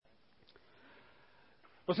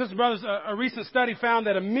Well, sisters and brothers, a recent study found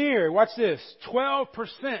that a mere, watch this, 12%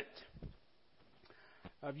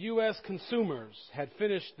 of U.S. consumers had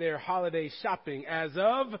finished their holiday shopping as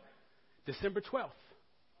of December 12th.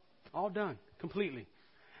 All done, completely.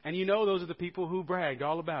 And you know those are the people who bragged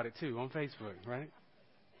all about it, too, on Facebook, right?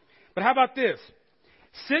 But how about this?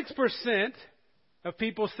 6% of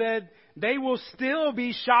people said they will still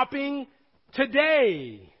be shopping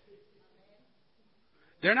today.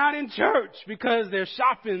 They're not in church because they're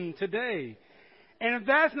shopping today. And if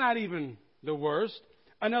that's not even the worst,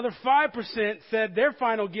 another 5% said their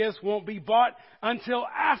final gifts won't be bought until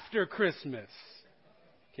after Christmas.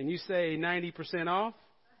 Can you say 90% off?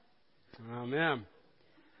 Amen.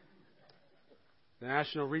 The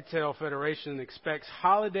National Retail Federation expects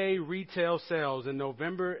holiday retail sales in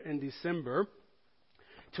November and December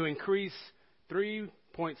to increase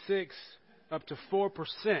 3.6 up to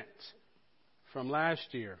 4% from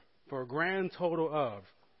last year for a grand total of,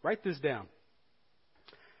 write this down,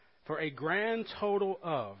 for a grand total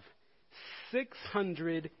of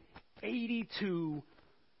 $682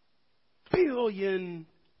 billion.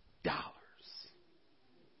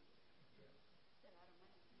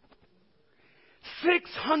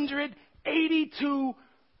 $682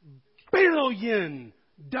 billion.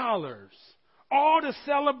 All to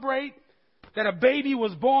celebrate that a baby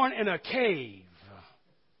was born in a cave.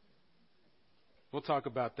 We'll talk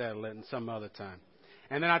about that some other time.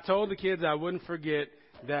 And then I told the kids I wouldn't forget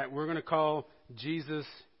that we're going to call Jesus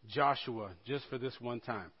Joshua just for this one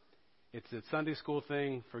time. It's a Sunday school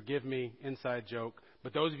thing. Forgive me, inside joke.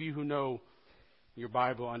 But those of you who know your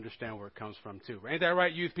Bible understand where it comes from too. Ain't that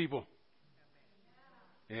right, youth people?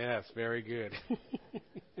 Yes, very good.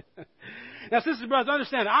 Now, sisters and brothers,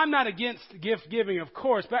 understand, I'm not against gift giving, of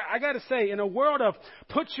course, but I got to say, in a world of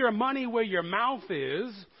put your money where your mouth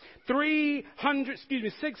is,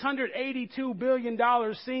 $682 billion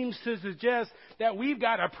seems to suggest that we've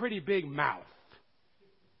got a pretty big mouth,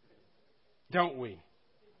 don't we?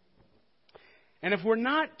 And if we're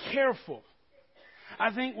not careful,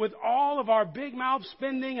 I think with all of our big mouth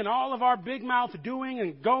spending and all of our big mouth doing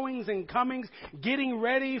and goings and comings, getting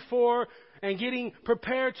ready for and getting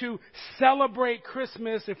prepared to celebrate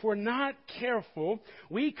Christmas, if we're not careful,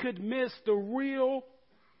 we could miss the real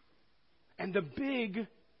and the big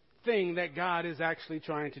thing that God is actually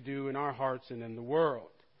trying to do in our hearts and in the world.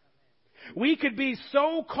 We could be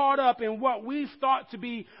so caught up in what we've thought to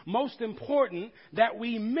be most important that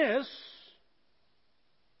we miss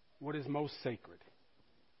what is most sacred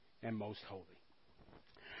and most holy.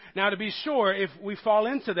 Now, to be sure, if we fall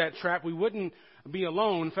into that trap, we wouldn't be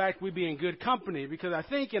alone. In fact, we'd be in good company, because I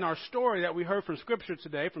think in our story that we heard from Scripture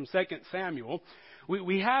today, from 2 Samuel,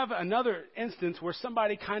 we have another instance where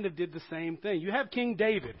somebody kind of did the same thing. You have King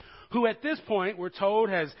David, who at this point, we're told,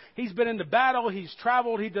 he's been into battle, he's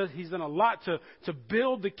traveled, he's done a lot to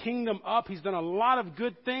build the kingdom up, he's done a lot of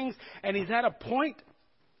good things, and he's at a point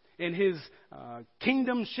in his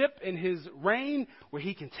kingdomship, in his reign, where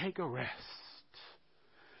he can take a rest.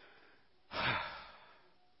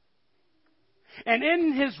 And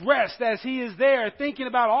in his rest, as he is there thinking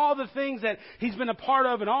about all the things that he's been a part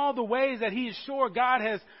of and all the ways that he is sure God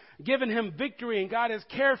has given him victory and God has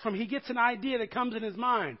cared for him, he gets an idea that comes in his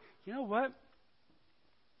mind. You know what?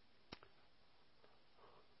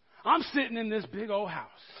 I'm sitting in this big old house.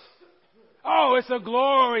 Oh, it's a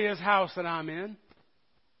glorious house that I'm in.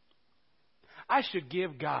 I should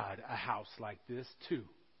give God a house like this too.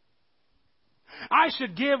 I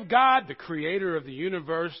should give God, the creator of the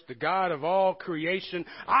universe, the God of all creation,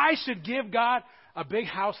 I should give God a big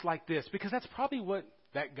house like this, because that's probably what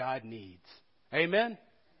that God needs. Amen?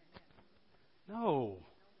 No.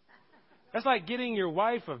 That's like getting your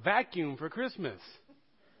wife a vacuum for Christmas.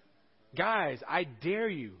 Guys, I dare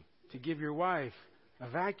you to give your wife a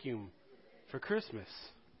vacuum for Christmas.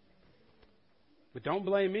 But don't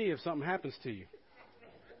blame me if something happens to you.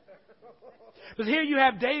 But here you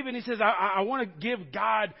have David, and he says, I want to give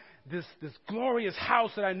God this glorious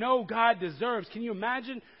house that I know God deserves. Can you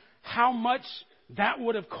imagine how much that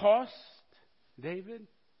would have cost David?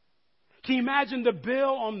 Can you imagine the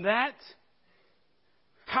bill on that?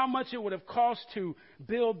 How much it would have cost to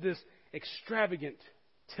build this extravagant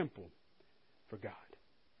temple for God.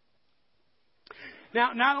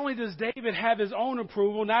 Now, not only does David have his own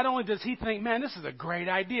approval, not only does he think, man, this is a great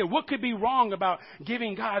idea. What could be wrong about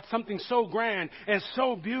giving God something so grand and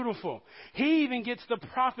so beautiful? He even gets the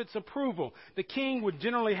prophet's approval. The king would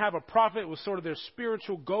generally have a prophet, was sort of their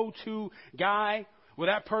spiritual go-to guy, where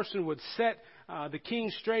that person would set the king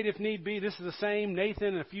straight if need be. This is the same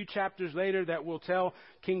Nathan a few chapters later that will tell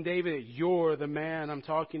King David, you're the man I'm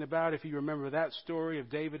talking about, if you remember that story of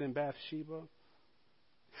David and Bathsheba.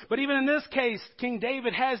 But even in this case, King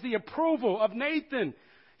David has the approval of Nathan.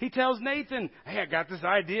 He tells Nathan, hey, I got this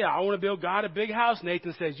idea. I want to build God a big house.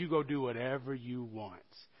 Nathan says, you go do whatever you want.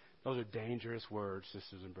 Those are dangerous words,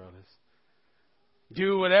 sisters and brothers.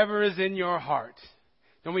 Do whatever is in your heart.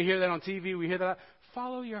 Don't we hear that on TV? We hear that.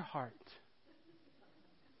 Follow your heart.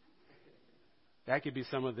 That could be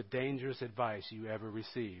some of the dangerous advice you ever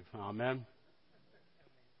receive. Amen.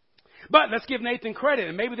 But let's give Nathan credit.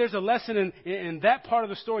 And maybe there's a lesson in that part of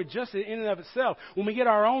the story just in and of itself. When we get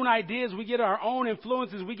our own ideas, we get our own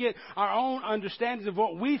influences, we get our own understandings of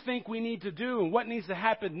what we think we need to do and what needs to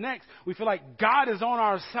happen next. We feel like God is on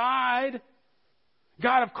our side.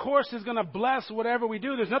 God, of course, is going to bless whatever we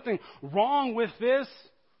do. There's nothing wrong with this.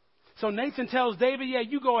 So Nathan tells David, yeah,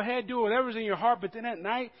 you go ahead, do whatever's in your heart. But then at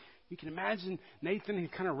night, you can imagine Nathan, he's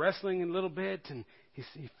kind of wrestling a little bit, and he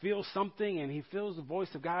feels something, and he feels the voice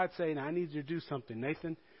of God saying, I need you to do something.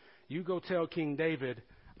 Nathan, you go tell King David,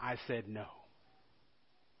 I said no.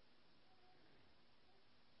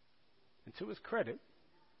 And to his credit,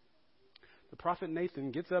 the prophet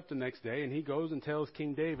Nathan gets up the next day, and he goes and tells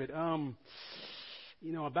King David, about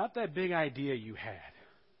that big idea you had.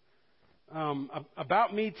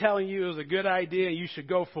 About me telling you it was a good idea and you should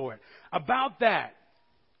go for it. About that,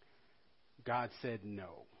 God said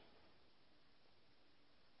no.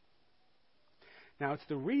 Now, it's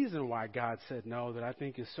the reason why God said no that I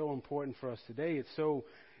think is so important for us today. It's so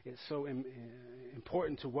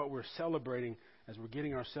important to what we're celebrating as we're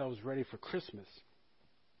getting ourselves ready for Christmas.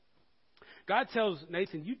 God tells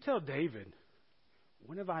Nathan, you tell David,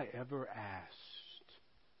 when have I ever asked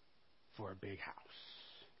for a big house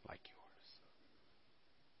like yours?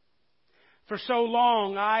 For so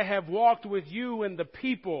long I have walked with you and the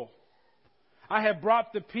people. I have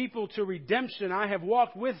brought the people to redemption. I have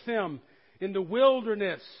walked with them in the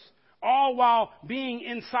wilderness, all while being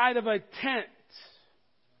inside of a tent.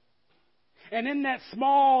 And in that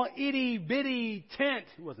small, itty-bitty tent,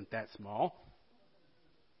 it wasn't that small,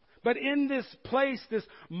 but in this place, this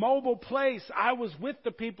mobile place, I was with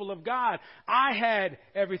the people of God. I had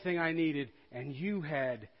everything I needed, and you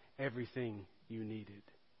had everything you needed.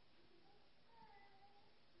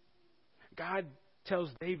 God tells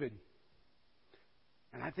David,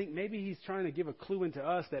 and I think maybe he's trying to give a clue into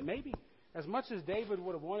us that maybe as much as David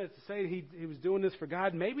would have wanted to say he was doing this for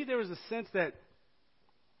God, maybe there was a sense that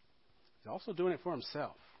he's also doing it for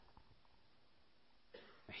himself.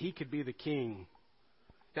 He could be the king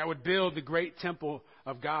that would build the great temple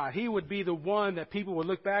of God. He would be the one that people would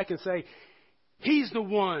look back and say, he's the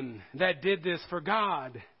one that did this for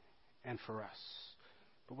God and for us.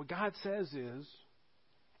 But what God says is,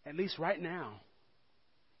 at least right now,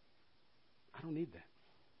 I don't need that.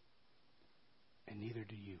 And neither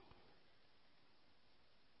do you.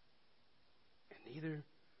 And neither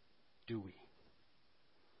do we.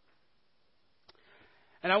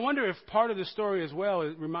 And I wonder if part of the story as well,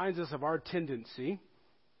 it reminds us of our tendency.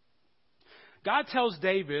 God tells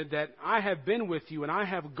David that I have been with you and I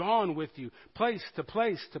have gone with you place to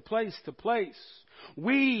place to place to place.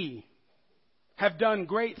 We have done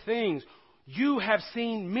great things. You have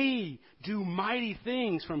seen me do mighty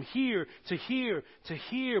things from here to here to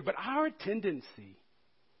here. But our tendency,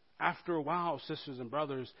 after a while, sisters and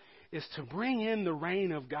brothers, is to bring in the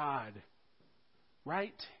reign of God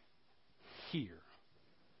right here.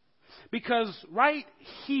 Because right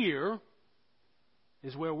here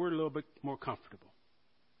is where we're a little bit more comfortable.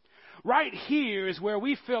 Right here is where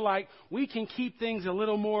we feel like we can keep things a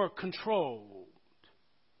little more controlled.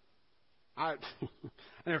 I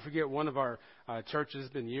never forget one of our churches,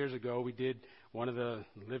 been years ago, we did one of the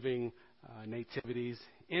living nativities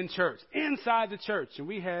in church, inside the church. And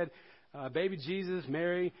we had baby Jesus,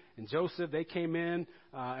 Mary, and Joseph. They came in,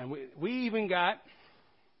 and we even got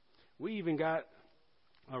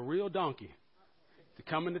a real donkey to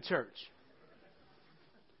come into church.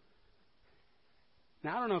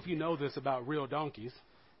 Now, I don't know if you know this about real donkeys,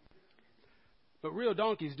 but real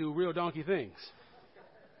donkeys do real donkey things.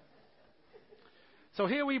 So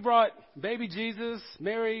here we brought baby Jesus,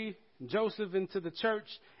 Mary, and Joseph into the church,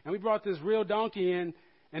 and we brought this real donkey in,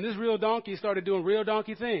 and this real donkey started doing real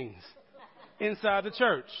donkey things inside the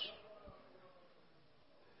church.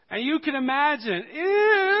 And you can imagine,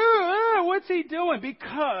 what's he doing?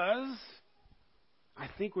 Because I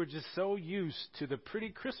think we're just so used to the pretty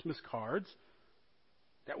Christmas cards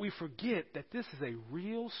that we forget that this is a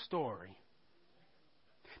real story,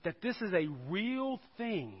 that this is a real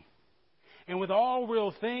thing. And with all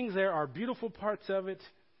real things, there are beautiful parts of it,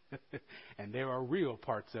 and there are real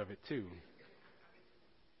parts of it too.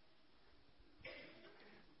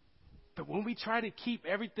 But when we try to keep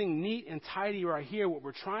everything neat and tidy right here, what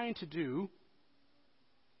we're trying to do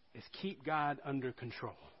is keep God under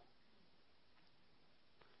control.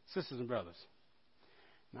 Sisters and brothers,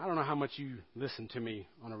 now, I don't know how much you listen to me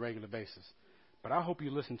on a regular basis, but I hope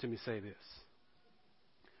you listen to me say this.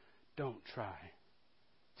 Don't try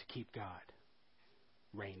to keep God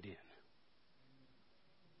reined in.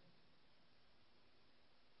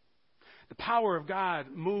 The power of God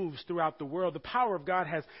moves throughout the world. The power of God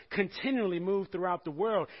has continually moved throughout the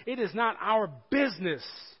world. It is not our business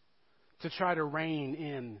to try to rein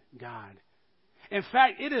in God. In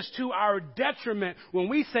fact, it is to our detriment when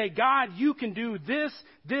we say, God, you can do this,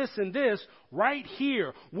 this, and this right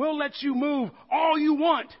here. We'll let you move all you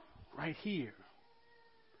want right here.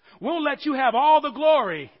 We'll let you have all the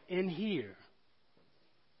glory in here.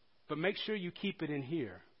 But make sure you keep it in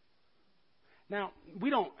here. Now, we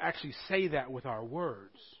don't actually say that with our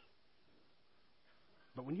words.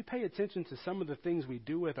 But when you pay attention to some of the things we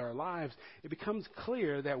do with our lives, it becomes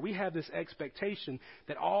clear that we have this expectation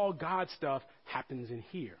that all God stuff happens in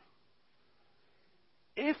here.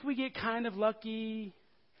 If we get kind of lucky,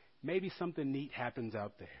 maybe something neat happens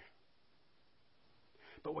out there.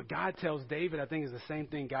 But what God tells David, I think, is the same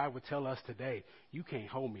thing God would tell us today. You can't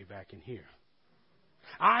hold me back in here.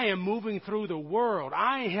 I am moving through the world.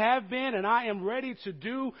 I have been, and I am ready to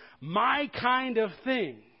do my kind of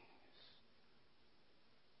thing.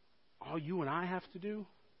 All you and I have to do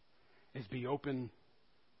is be open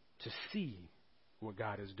to see what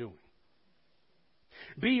God is doing.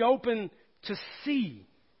 Be open to see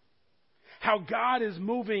how God is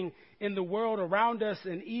moving in the world around us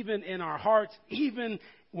and even in our hearts, even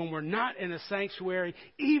when we're not in a sanctuary,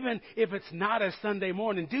 even if it's not a Sunday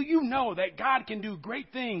morning. Do you know that God can do great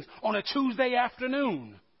things on a Tuesday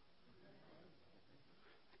afternoon?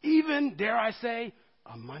 Even, dare I say,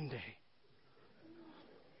 a Monday.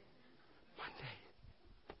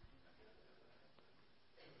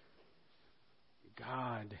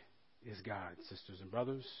 God is God, sisters and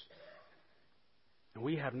brothers. And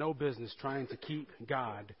we have no business trying to keep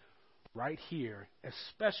God right here,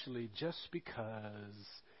 especially just because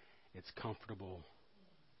it's comfortable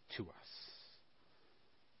to us.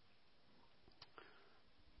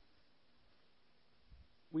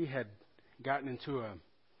 We had gotten into a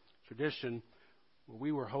tradition where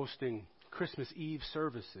we were hosting Christmas Eve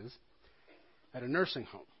services at a nursing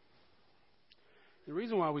home. The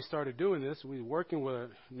reason why we started doing this, we were working with a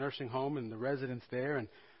nursing home and the residents there, and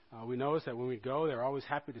we noticed that when we go, they're always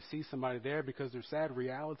happy to see somebody there because their sad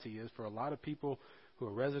reality is for a lot of people who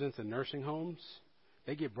are residents in nursing homes,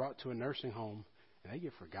 they get brought to a nursing home and they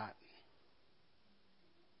get forgotten.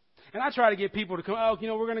 And I try to get people to come,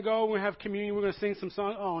 we're going to go, we're going to have communion, we're going to sing some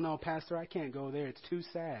songs. Oh, no, Pastor, I can't go there. It's too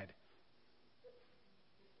sad.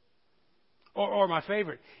 Or my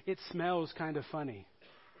favorite, it smells kind of funny.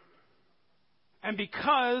 And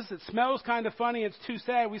because it smells kind of funny, it's too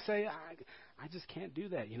sad, we say, I just can't do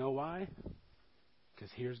that. You know why? Because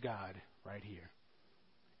here's God right here.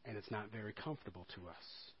 And it's not very comfortable to us.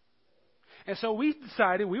 And so we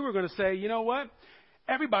decided we were going to say, you know what?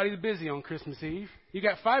 Everybody's busy on Christmas Eve. You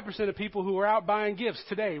got 5% of people who are out buying gifts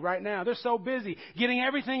today, right now. They're so busy getting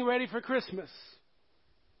everything ready for Christmas.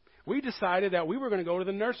 We decided that we were going to go to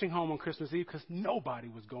the nursing home on Christmas Eve because nobody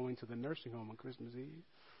was going to the nursing home on Christmas Eve.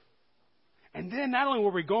 And then not only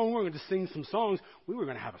were we going to sing some songs, we were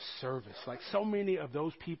going to have a service like so many of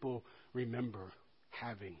those people remember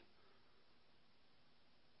having.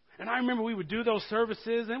 And I remember we would do those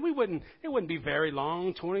services, and it wouldn't be very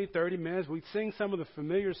long, 20, 30 minutes. We'd sing some of the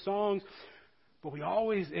familiar songs, but we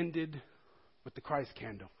always ended with the Christ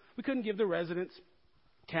candle. We couldn't give the residents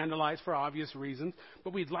candlelights for obvious reasons,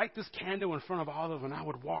 but we'd light this candle in front of all of them, and I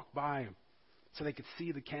would walk by them so they could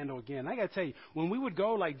see the candle again. I got to tell you, when we would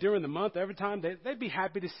go like during the month, every time, they'd be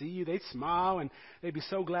happy to see you. They'd smile, and they'd be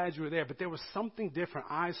so glad you were there. But there was something different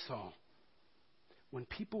I saw when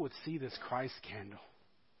people would see this Christ candle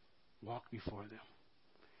walk before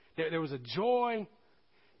them. There was a joy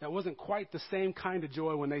that wasn't quite the same kind of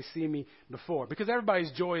joy when they see me before. Because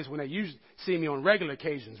everybody's joy is when they usually see me on regular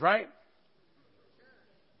occasions, right?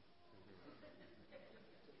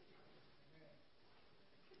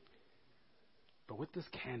 But with this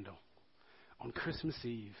candle, on Christmas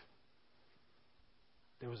Eve,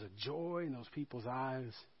 there was a joy in those people's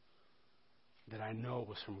eyes that I know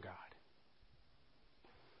was from God.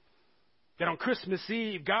 That on Christmas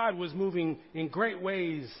Eve, God was moving in great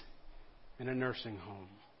ways in a nursing home.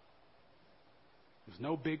 There was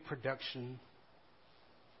no big production,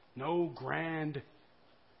 no grand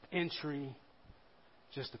entry,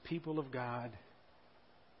 just the people of God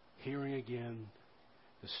hearing again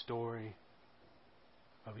the story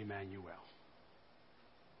of Emmanuel.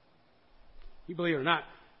 You believe it or not,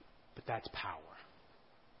 but that's power.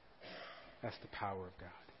 That's the power of God.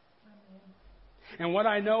 And what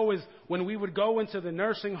I know is when we would go into the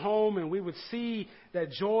nursing home and we would see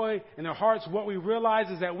that joy in their hearts, what we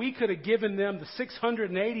realize is that we could have given them the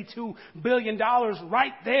 $682 billion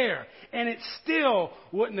right there. And it still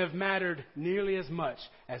wouldn't have mattered nearly as much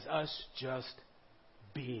as us just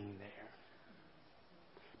being there.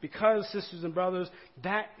 Because, sisters and brothers,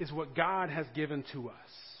 that is what God has given to us.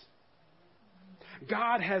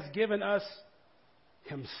 God has given us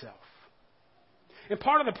Himself. And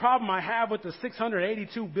part of the problem I have with the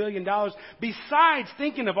 $682 billion, besides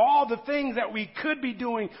thinking of all the things that we could be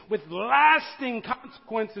doing with lasting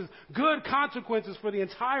consequences, good consequences for the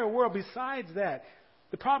entire world, besides that,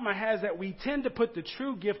 the problem I have is that we tend to put the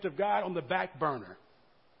true gift of God on the back burner.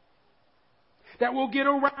 That we'll get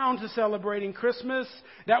around to celebrating Christmas,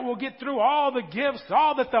 that we'll get through all the gifts,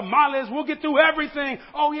 all the tamales, we'll get through everything.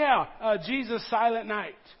 Oh yeah, Jesus' Silent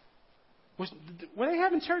Night. Were they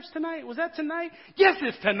having church tonight? Was that tonight? Yes,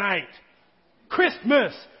 it's tonight.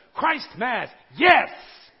 Christmas. Christ Mass. Yes.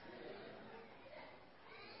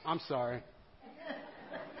 I'm sorry.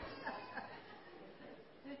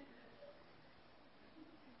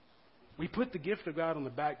 We put the gift of God on the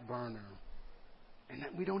back burner, and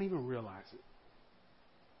we don't even realize it.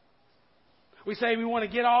 We say we want to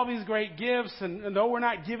get all these great gifts, and though we're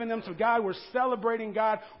not giving them to God, we're celebrating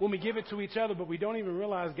God when we give it to each other, but we don't even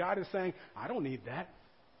realize God is saying, I don't need that.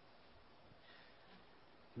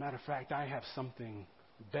 Matter of fact, I have something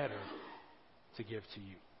better to give to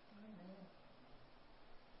you.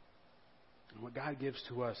 And what God gives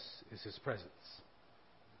to us is His presence.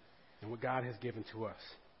 And what God has given to us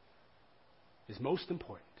is most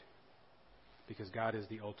important because God is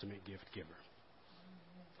the ultimate gift giver.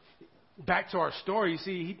 Back to our story, you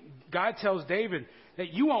see, God tells David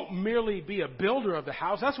that you won't merely be a builder of the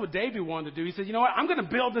house. That's what David wanted to do. He said, you know what? I'm going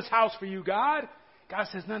to build this house for you, God. God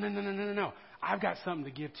says, no. I've got something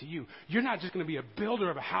to give to you. You're not just going to be a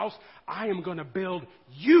builder of a house. I am going to build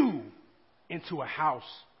you into a house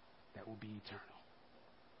that will be eternal.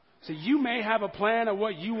 So you may have a plan of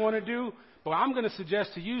what you want to do, but I'm going to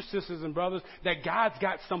suggest to you, sisters and brothers, that God's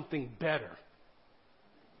got something better.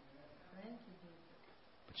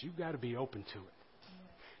 But you've got to be open to it.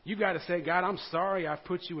 You've got to say, God, I'm sorry I've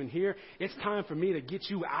put you in here. It's time for me to get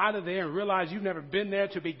you out of there and realize you've never been there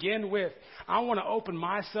to begin with. I want to open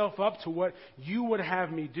myself up to what you would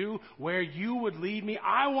have me do, where you would lead me.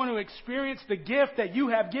 I want to experience the gift that you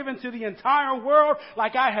have given to the entire world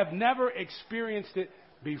like I have never experienced it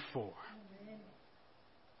before.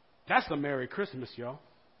 That's the Merry Christmas, y'all.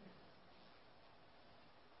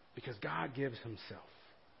 Because God gives Himself.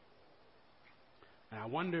 And I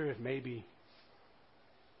wonder if maybe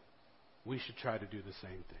we should try to do the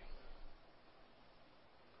same thing.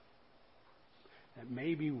 That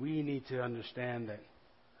maybe we need to understand that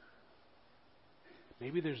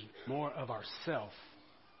maybe there's more of ourself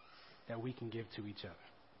that we can give to each other.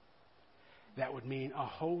 That would mean a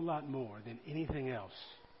whole lot more than anything else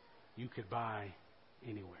you could buy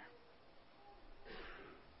anywhere.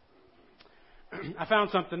 I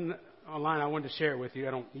found something online I wanted to share it with you.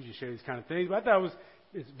 I don't usually share these kind of things, but I thought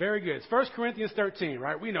it's very good. It's 1 Corinthians 13,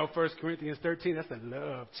 right? We know 1 Corinthians 13. That's the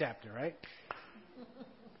love chapter, right?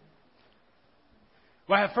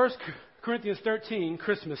 Well, I have 1 Corinthians 13,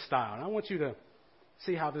 Christmas style. And I want you to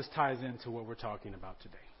see how this ties into what we're talking about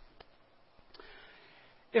today.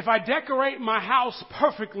 If I decorate my house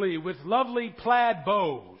perfectly with lovely plaid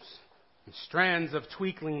bows and strands of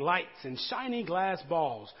twinkling lights and shiny glass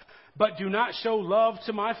balls, but do not show love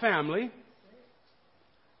to my family,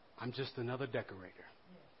 I'm just another decorator.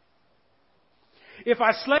 If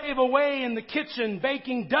I slave away in the kitchen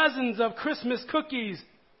baking dozens of Christmas cookies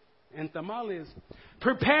and tamales,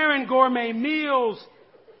 preparing gourmet meals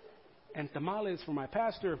and tamales for my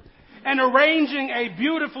pastor, and arranging a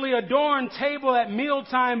beautifully adorned table at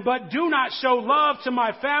mealtime, but do not show love to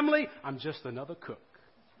my family, I'm just another cook.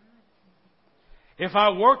 If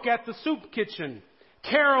I work at the soup kitchen,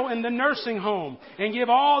 carol in the nursing home, and give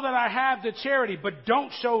all that I have to charity, but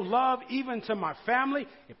don't show love even to my family,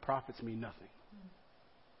 it profits me nothing.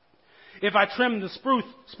 If I trim the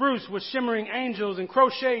spruce with shimmering angels and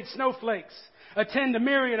crocheted snowflakes, attend a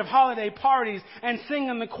myriad of holiday parties, and sing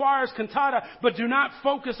in the choir's cantata, but do not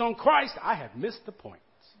focus on Christ, I have missed the point.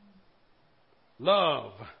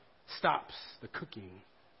 Love stops the cooking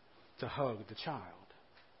to hug the child.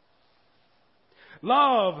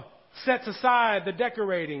 Love sets aside the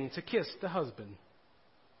decorating to kiss the husband.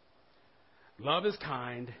 Love is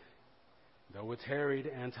kind, though it's harried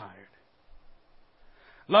and tired.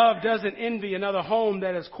 Love doesn't envy another home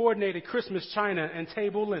that has coordinated Christmas china and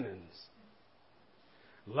table linens.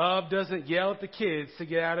 Love doesn't yell at the kids to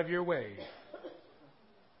get out of your way.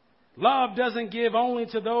 Love doesn't give only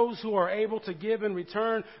to those who are able to give in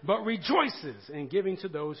return, but rejoices in giving to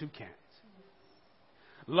those who can't.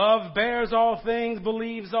 Love bears all things,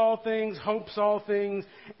 believes all things, hopes all things,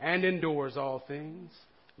 and endures all things.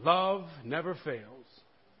 Love never fails.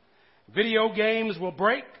 Video games will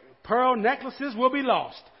break, pearl necklaces will be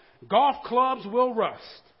lost, golf clubs will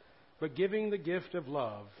rust, but giving the gift of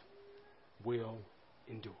love will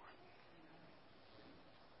endure.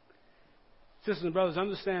 Sisters and brothers,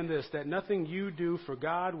 understand this, that nothing you do for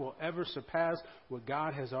God will ever surpass what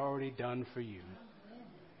God has already done for you.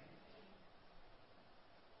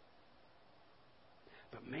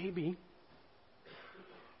 But maybe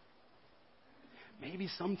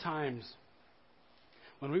sometimes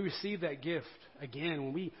when we receive that gift, again,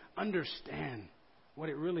 when we understand what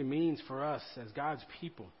it really means for us as God's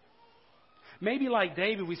people, maybe like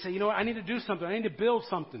David, we say, you know what, I need to do something. I need to build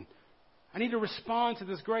something. I need to respond to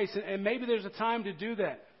this grace. And maybe there's a time to do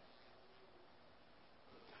that.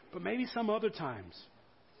 But maybe some other times,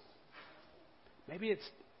 maybe it's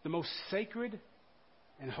the most sacred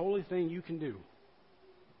and holy thing you can do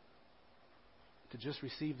to just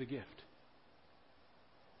receive the gift.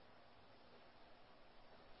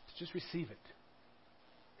 To just receive it.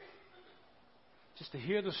 Just to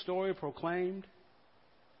hear the story proclaimed.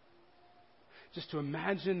 Just to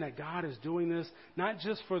imagine that God is doing this, not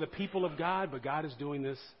just for the people of God, but God is doing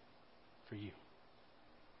this for you.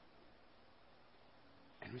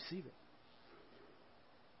 And receive it.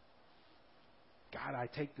 God, I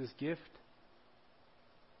take this gift.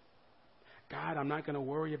 God, I'm not going to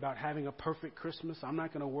worry about having a perfect Christmas. I'm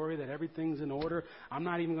not going to worry that everything's in order. I'm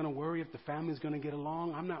not even going to worry if the family's going to get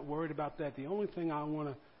along. I'm not worried about that. The only thing I want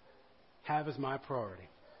to have as my priority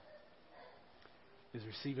is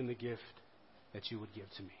receiving the gift that you would give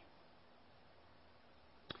to me.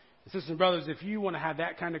 And sisters and brothers, if you want to have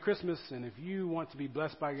that kind of Christmas, and if you want to be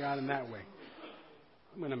blessed by God in that way,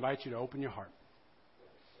 I'm going to invite you to open your heart.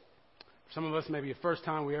 For some of us, maybe the first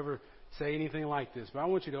time we ever say anything like this, but I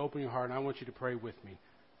want you to open your heart, and I want you to pray with me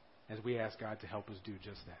as we ask God to help us do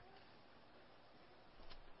just that.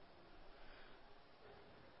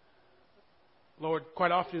 Lord,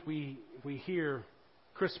 quite often we hear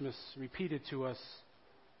Christmas repeated to us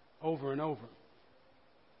over and over.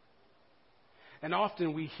 And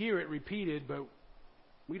often we hear it repeated, but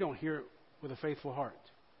we don't hear it with a faithful heart.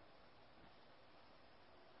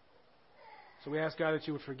 So we ask God that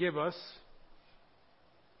you would forgive us.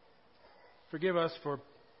 Forgive us for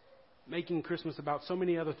making Christmas about so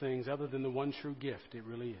many other things other than the one true gift it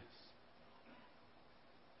really is.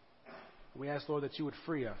 We ask, Lord, that you would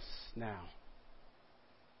free us now.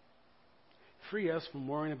 Free us from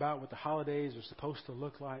worrying about what the holidays are supposed to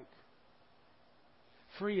look like.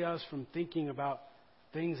 Free us from thinking about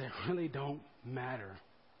things that really don't matter.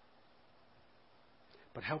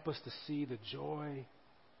 But help us to see the joy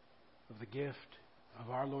of the gift of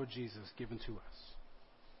our Lord Jesus given to us.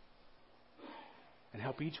 And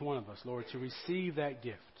help each one of us, Lord, to receive that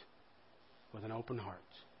gift with an open heart,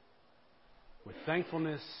 with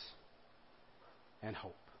thankfulness and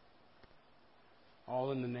hope.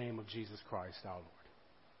 All in the name of Jesus Christ, our Lord.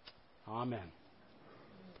 Amen.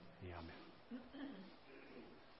 Amen.